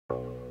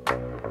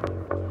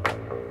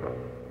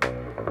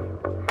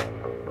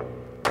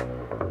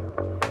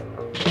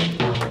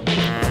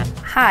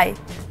Hi,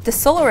 the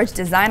SolarEdge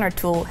Designer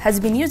tool has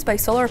been used by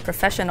solar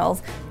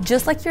professionals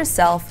just like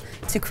yourself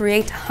to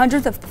create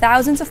hundreds of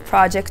thousands of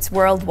projects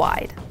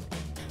worldwide.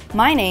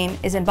 My name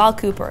is Inbal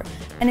Cooper,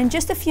 and in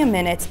just a few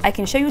minutes I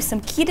can show you some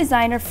key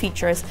designer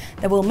features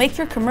that will make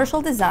your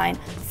commercial design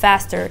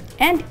faster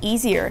and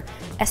easier,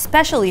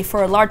 especially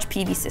for a large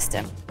PV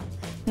system.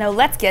 Now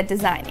let's get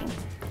designing.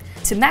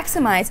 To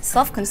maximize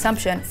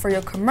self-consumption for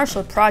your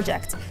commercial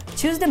project,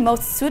 choose the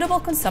most suitable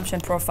consumption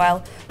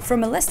profile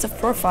from a list of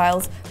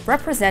profiles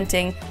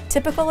representing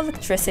typical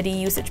electricity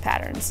usage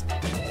patterns.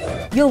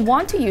 You'll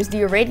want to use the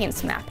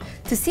irradiance map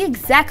to see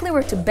exactly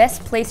where to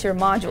best place your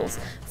modules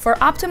for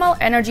optimal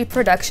energy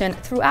production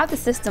throughout the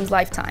system's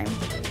lifetime.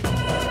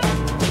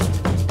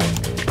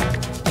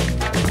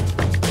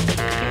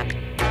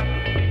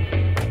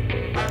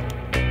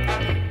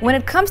 When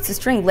it comes to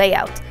string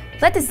layout,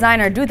 let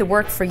Designer do the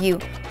work for you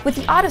with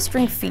the Auto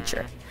String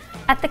feature.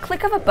 At the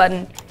click of a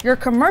button, your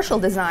commercial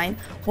design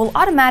will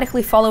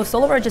automatically follow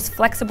SolarEdge's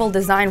flexible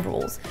design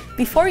rules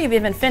before you've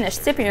even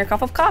finished sipping your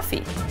cup of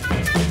coffee.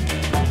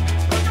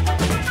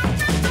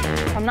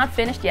 I'm not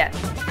finished yet.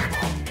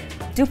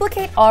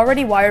 Duplicate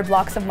already wired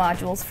blocks of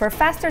modules for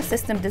faster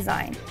system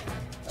design.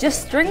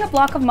 Just string a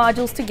block of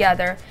modules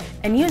together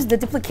and use the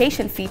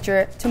duplication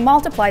feature to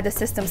multiply the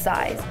system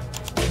size.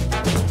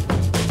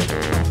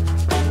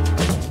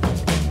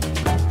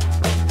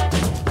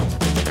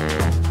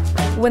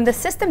 When the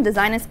system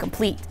design is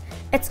complete,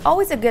 it's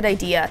always a good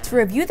idea to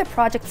review the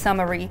project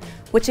summary,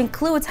 which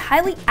includes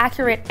highly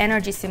accurate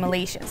energy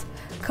simulations,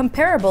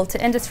 comparable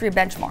to industry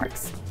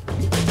benchmarks.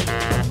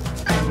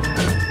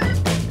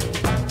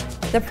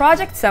 The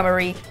project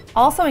summary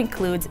also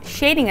includes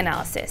shading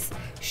analysis,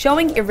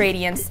 showing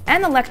irradiance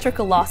and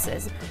electrical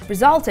losses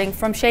resulting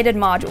from shaded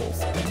modules.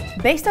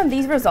 Based on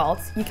these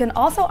results, you can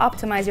also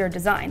optimize your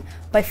design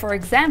by, for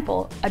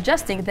example,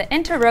 adjusting the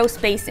inter-row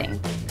spacing.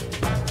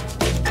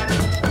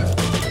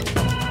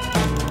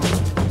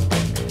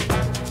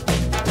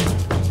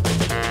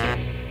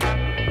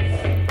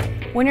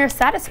 When you're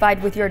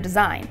satisfied with your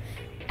design,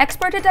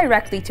 export it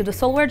directly to the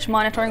SolarEdge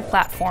monitoring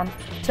platform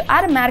to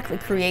automatically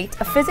create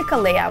a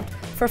physical layout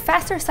for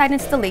faster site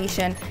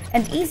installation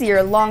and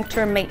easier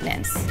long-term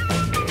maintenance.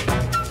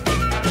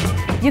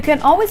 You can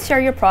always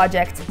share your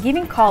project,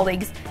 giving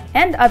colleagues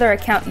and other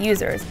account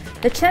users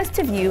the chance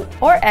to view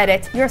or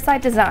edit your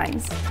site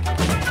designs.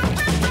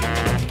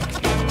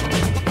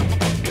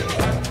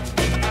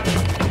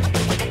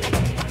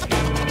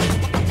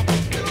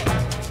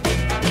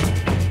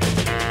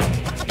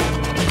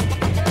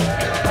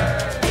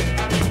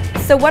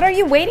 So what are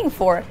you waiting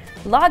for?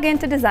 Log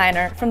into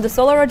Designer from the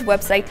SolarEdge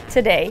website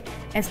today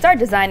and start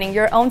designing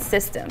your own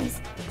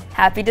systems.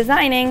 Happy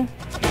designing!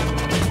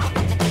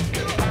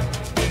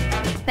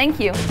 Thank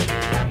you!